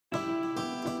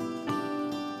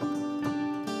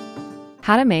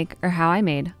How to make, or how I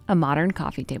made, a modern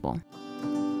coffee table.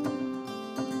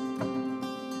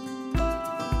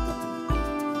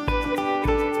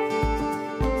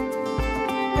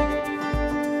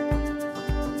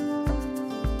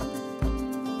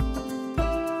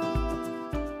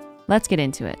 Let's get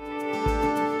into it.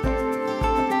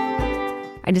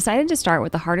 I decided to start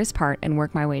with the hardest part and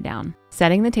work my way down,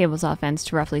 setting the table saw fence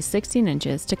to roughly 16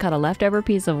 inches to cut a leftover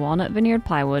piece of walnut veneered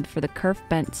plywood for the kerf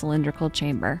bent cylindrical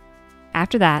chamber.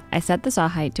 After that, I set the saw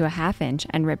height to a 1/2 inch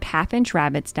and ripped 1/2 inch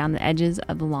rabbets down the edges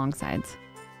of the long sides,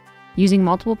 using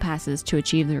multiple passes to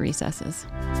achieve the recesses.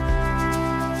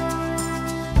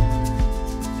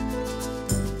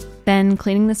 Then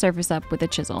cleaning the surface up with a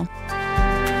chisel.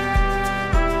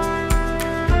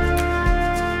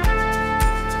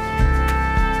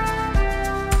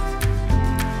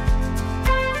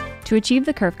 To achieve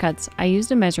the curve cuts, I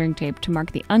used a measuring tape to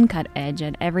mark the uncut edge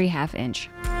at every 1/2 inch.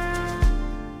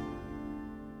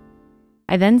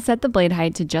 I then set the blade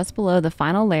height to just below the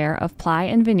final layer of ply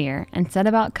and veneer and set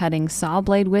about cutting saw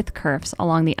blade width kerfs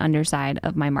along the underside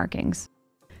of my markings.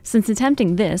 Since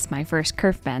attempting this, my first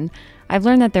kerf bend, I've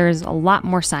learned that there is a lot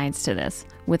more science to this,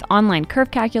 with online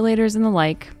kerf calculators and the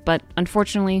like, but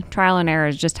unfortunately, trial and error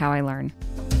is just how I learn.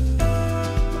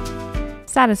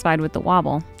 Satisfied with the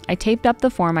wobble, I taped up the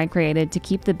form I created to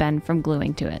keep the bend from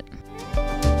gluing to it.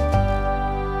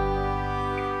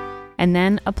 And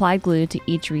then applied glue to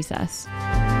each recess.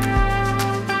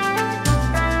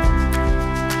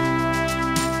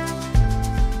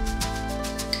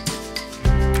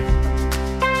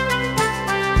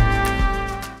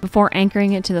 Before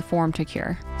anchoring it to the form to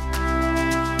cure.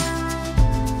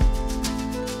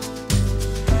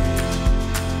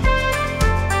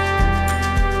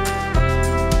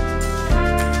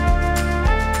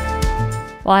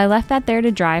 While I left that there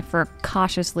to dry for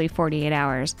cautiously 48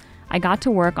 hours, I got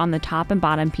to work on the top and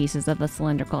bottom pieces of the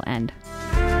cylindrical end.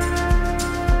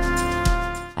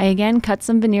 I again cut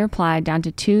some veneer ply down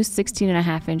to two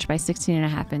 16.5 inch by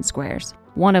 16.5 inch squares,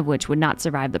 one of which would not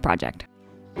survive the project.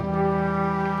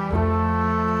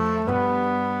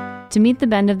 To meet the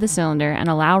bend of the cylinder and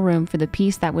allow room for the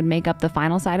piece that would make up the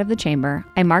final side of the chamber,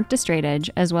 I marked a straight edge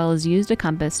as well as used a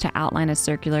compass to outline a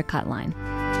circular cut line.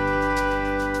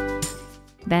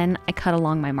 Then I cut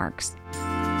along my marks.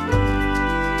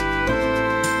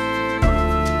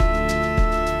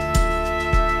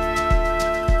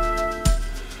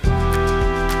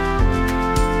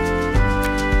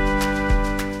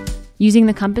 Using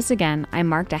the compass again, I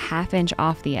marked a 1/2 inch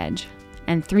off the edge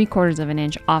and 3/4 of an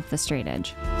inch off the straight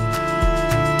edge.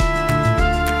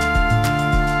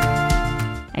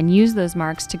 And used those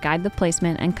marks to guide the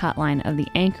placement and cut line of the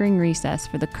anchoring recess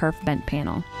for the kerf bent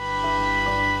panel.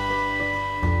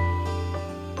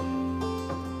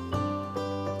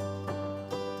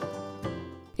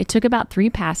 It took about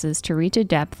 3 passes to reach a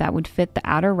depth that would fit the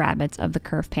outer rabbets of the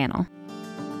kerf panel.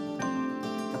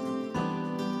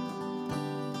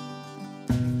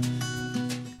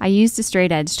 I used a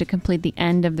straight edge to complete the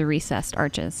end of the recessed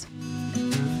arches.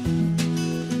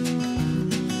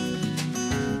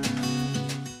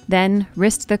 Then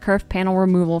risked the kerf panel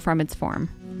removal from its form.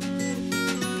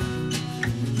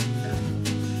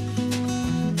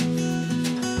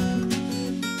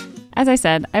 As I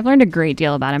said, I've learned a great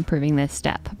deal about improving this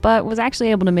step, but was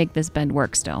actually able to make this bend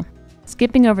work still.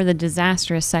 Skipping over the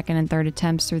disastrous second and third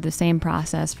attempts through the same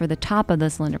process for the top of the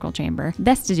cylindrical chamber,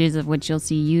 vestiges of which you'll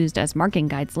see used as marking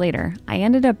guides later, I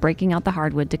ended up breaking out the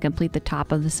hardwood to complete the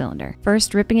top of the cylinder,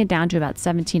 first ripping it down to about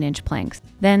 17-inch planks,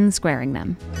 then squaring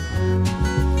them.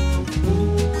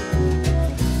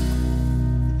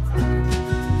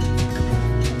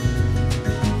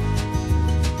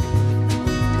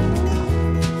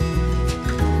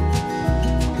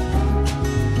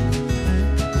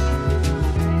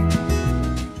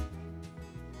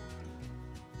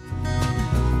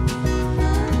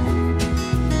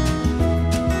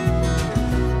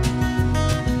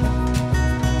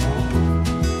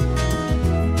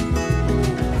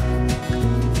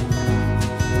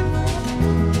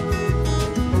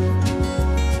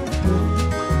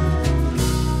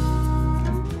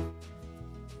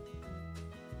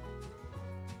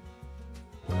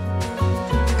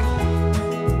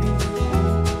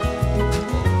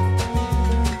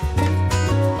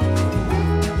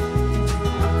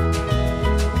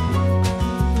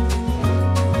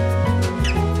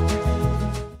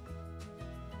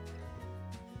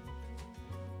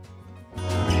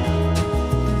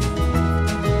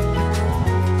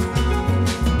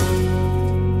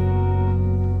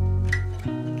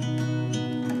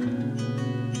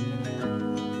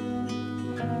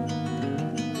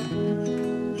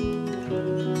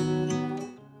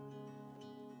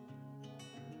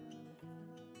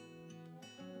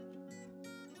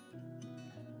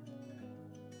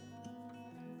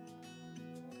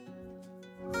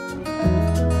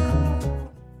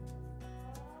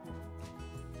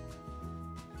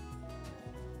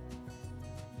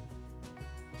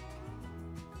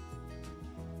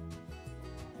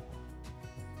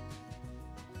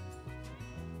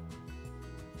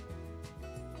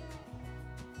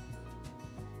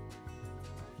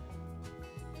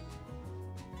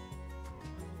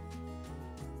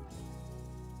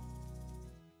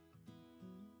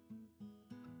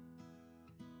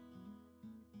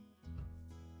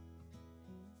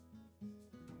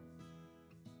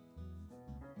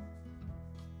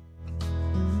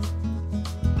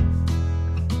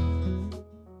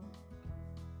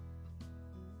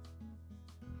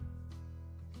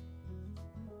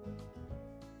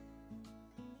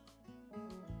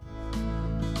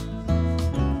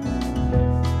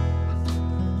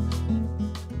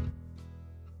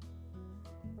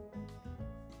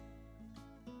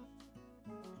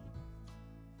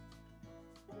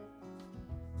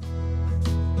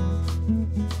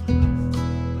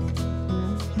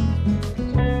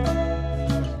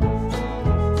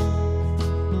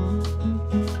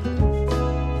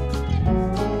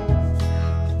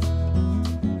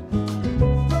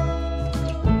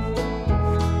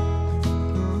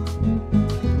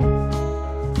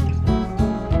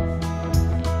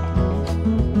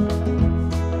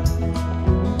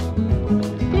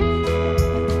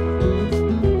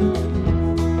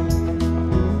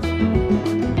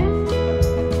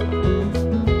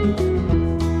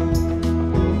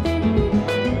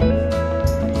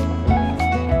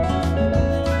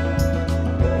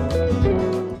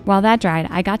 While that dried,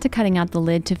 I got to cutting out the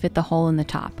lid to fit the hole in the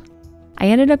top. I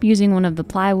ended up using one of the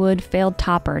plywood failed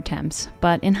topper attempts,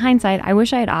 but in hindsight, I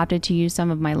wish I had opted to use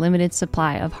some of my limited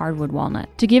supply of hardwood walnut.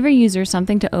 To give a user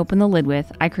something to open the lid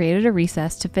with, I created a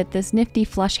recess to fit this nifty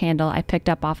flush handle I picked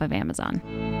up off of Amazon.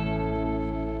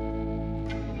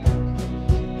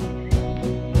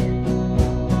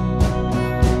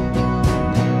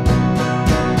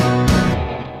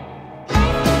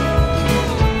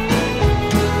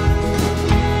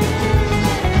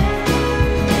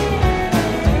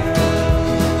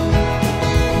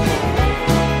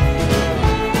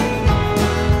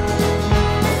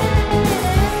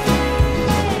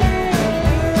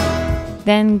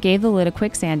 Then gave the lid a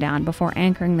quick sand down before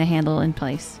anchoring the handle in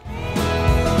place.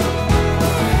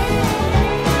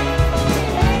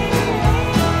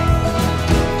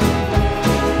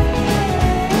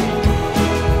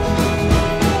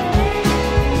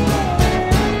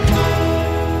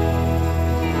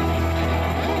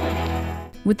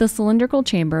 With the cylindrical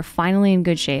chamber finally in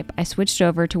good shape, I switched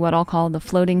over to what I'll call the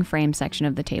floating frame section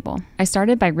of the table. I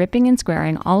started by ripping and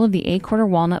squaring all of the 8/4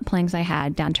 walnut planks I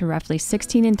had down to roughly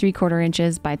 16 3/4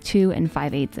 inches by 2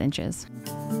 5/8 inches.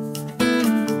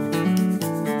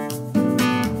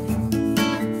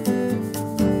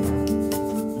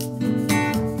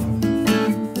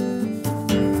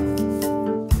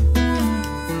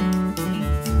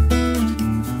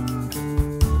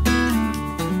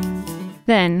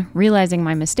 Then, realizing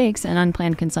my mistakes and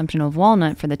unplanned consumption of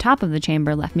walnut for the top of the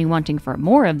chamber left me wanting for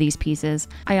more of these pieces,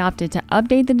 I opted to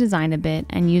update the design a bit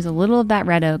and use a little of that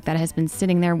red oak that has been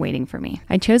sitting there waiting for me.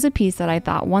 I chose a piece that I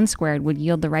thought once squared would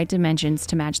yield the right dimensions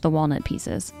to match the walnut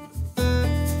pieces.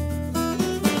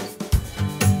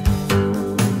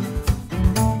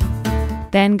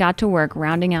 Then got to work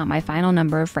rounding out my final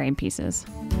number of frame pieces.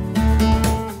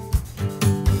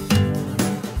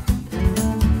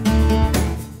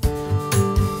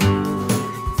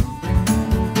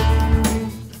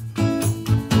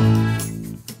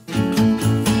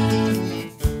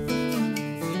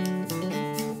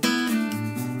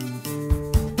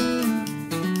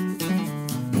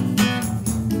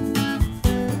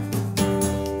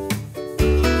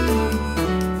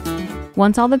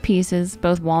 Once all the pieces,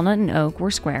 both walnut and oak, were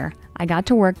square, I got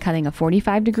to work cutting a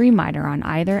 45-degree miter on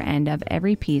either end of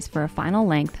every piece for a final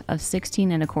length of 16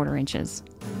 1/4 inches.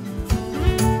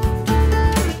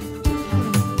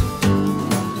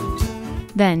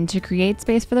 Then, to create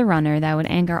space for the runner that would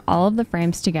anchor all of the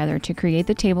frames together to create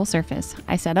the table surface,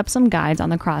 I set up some guides on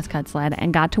the crosscut sled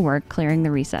and got to work clearing the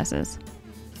recesses.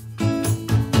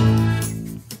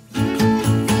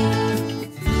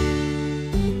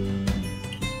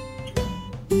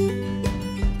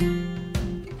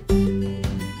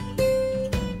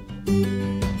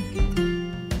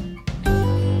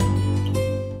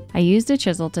 I used a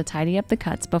chisel to tidy up the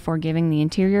cuts before giving the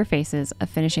interior faces a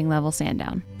finishing level sand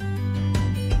down.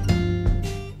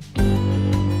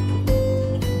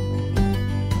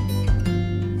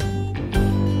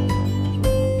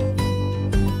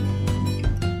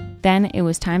 Then it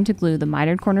was time to glue the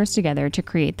mitered corners together to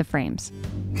create the frames.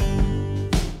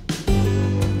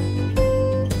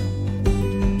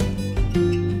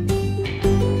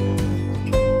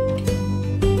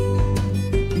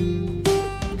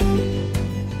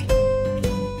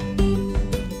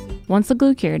 Once the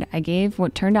glue cured, I gave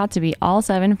what turned out to be all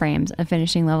 7 frames a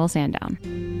finishing level sand down.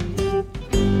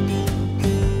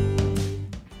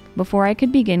 Before I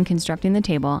could begin constructing the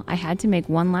table, I had to make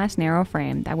one last narrow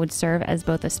frame that would serve as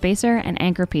both a spacer and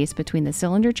anchor piece between the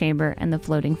cylinder chamber and the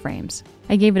floating frames.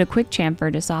 I gave it a quick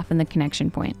chamfer to soften the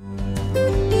connection point.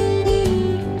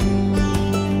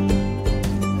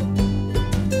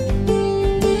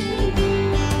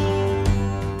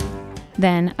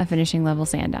 Then a finishing level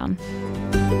sand down.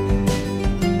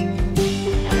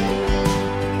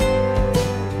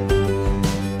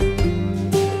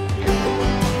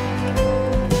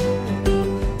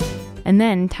 And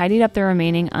then tidied up the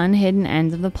remaining unhidden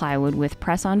ends of the plywood with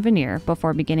press-on veneer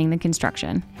before beginning the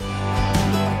construction.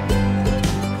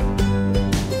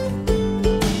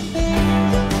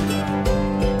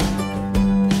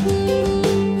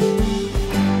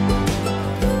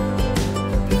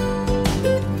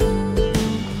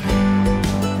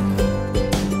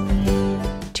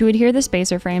 To adhere the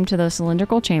spacer frame to the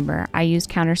cylindrical chamber, I used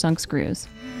countersunk screws.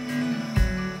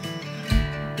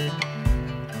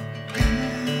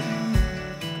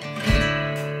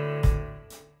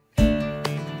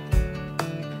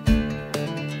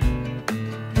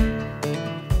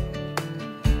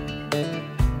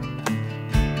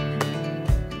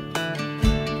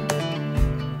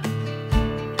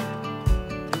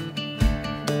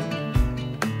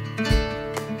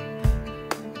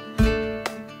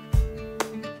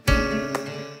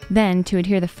 Then, to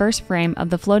adhere the first frame of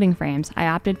the floating frames, I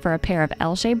opted for a pair of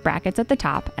L-shaped brackets at the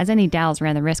top, as any dowels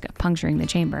ran the risk of puncturing the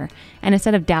chamber, and a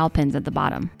set of dowel pins at the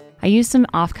bottom. I used some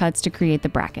offcuts to create the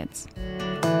brackets.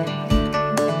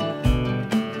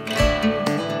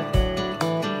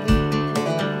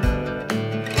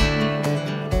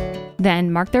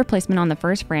 Then, mark their placement on the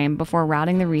first frame before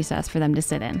routing the recess for them to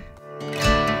sit in.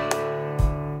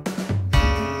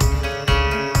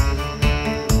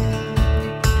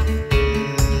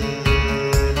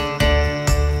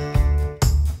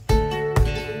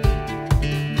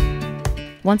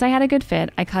 Once I had a good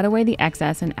fit, I cut away the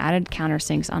excess and added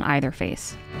countersinks on either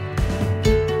face.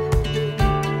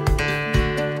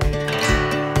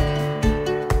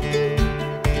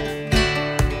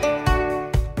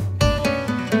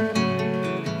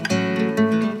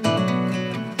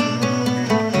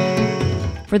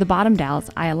 For the bottom dowels,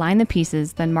 I aligned the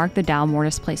pieces, then marked the dowel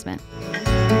mortise placement.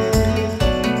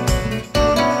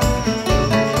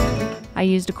 I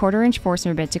used a 1/4 inch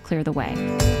Forstner bit to clear the way.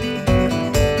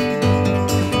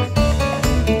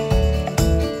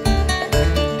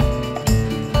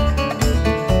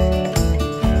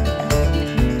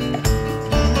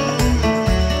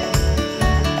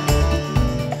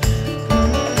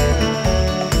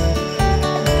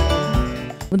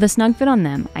 With a snug fit on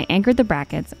them, I anchored the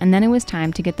brackets, and then it was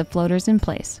time to get the floaters in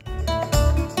place.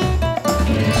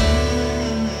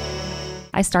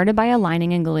 I started by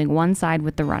aligning and gluing one side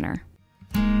with the runner.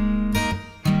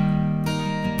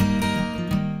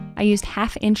 I used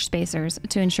 1/2 inch spacers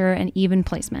to ensure an even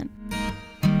placement.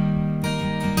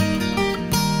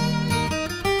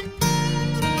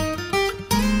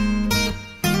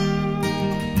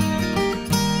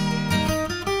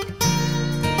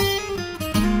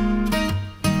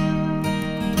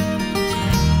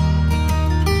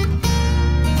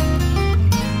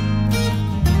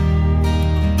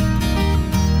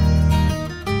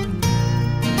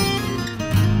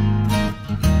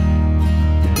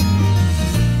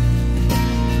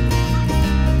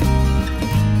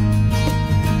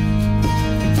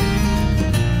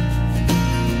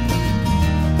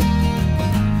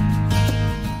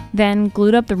 Then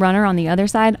glued up the runner on the other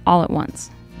side all at once.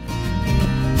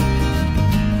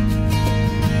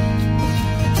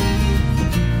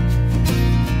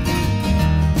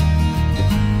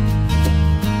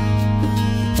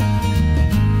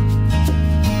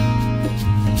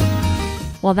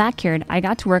 While that cured, I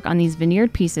got to work on these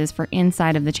veneered pieces for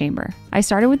inside of the chamber. I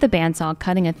started with the bandsaw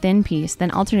cutting a thin piece, then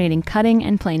alternating cutting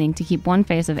and planing to keep one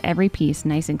face of every piece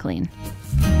nice and clean.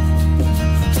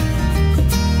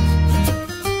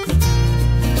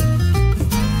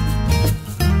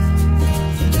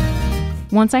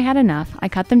 Once I had enough, I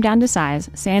cut them down to size,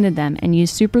 sanded them, and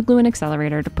used super glue and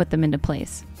accelerator to put them into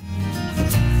place.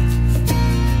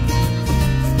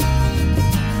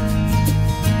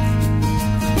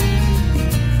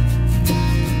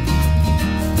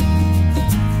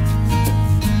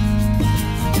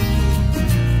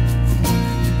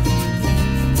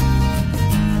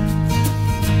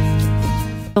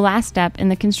 The last step in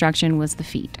the construction was the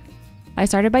feet. I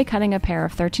started by cutting a pair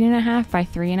of 13.5 by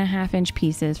 3.5 inch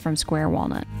pieces from square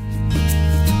walnut.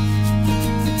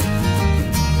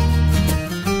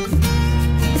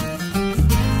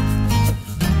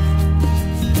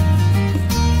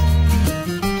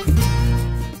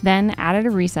 Then added a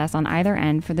recess on either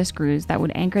end for the screws that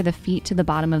would anchor the feet to the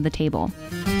bottom of the table.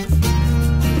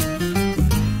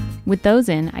 With those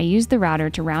in, I used the router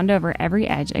to round over every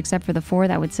edge except for the 4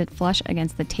 that would sit flush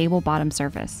against the table bottom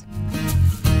surface.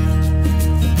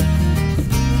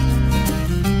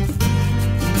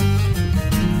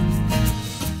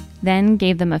 Then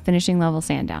gave them a finishing level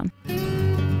sand down.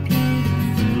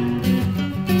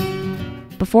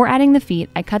 Before adding the feet,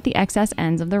 I cut the excess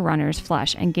ends of the runners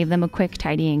flush and gave them a quick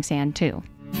tidying sand too.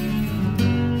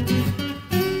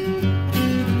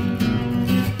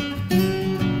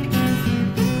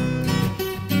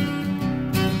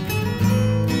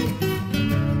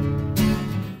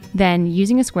 Then,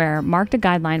 using a square, marked a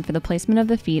guideline for the placement of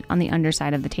the feet on the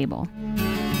underside of the table,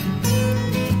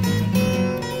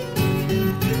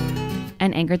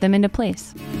 and anchored them into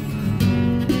place.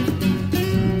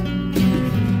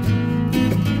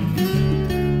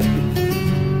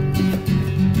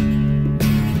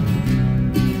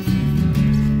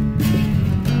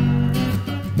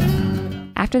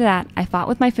 After that, I fought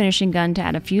with my finishing gun to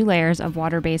add a few layers of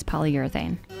water-based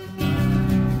polyurethane.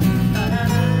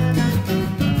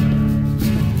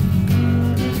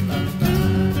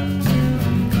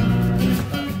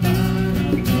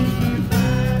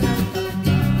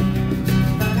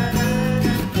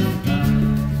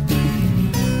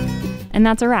 And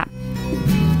that's a wrap.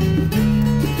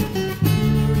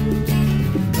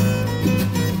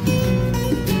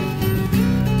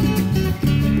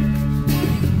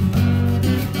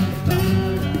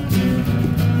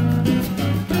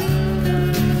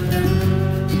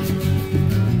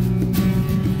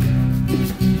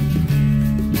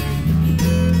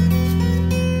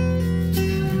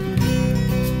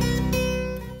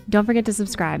 Don't forget to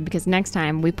subscribe because next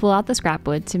time we pull out the scrap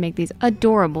wood to make these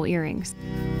adorable earrings.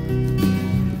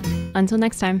 Until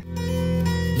next time.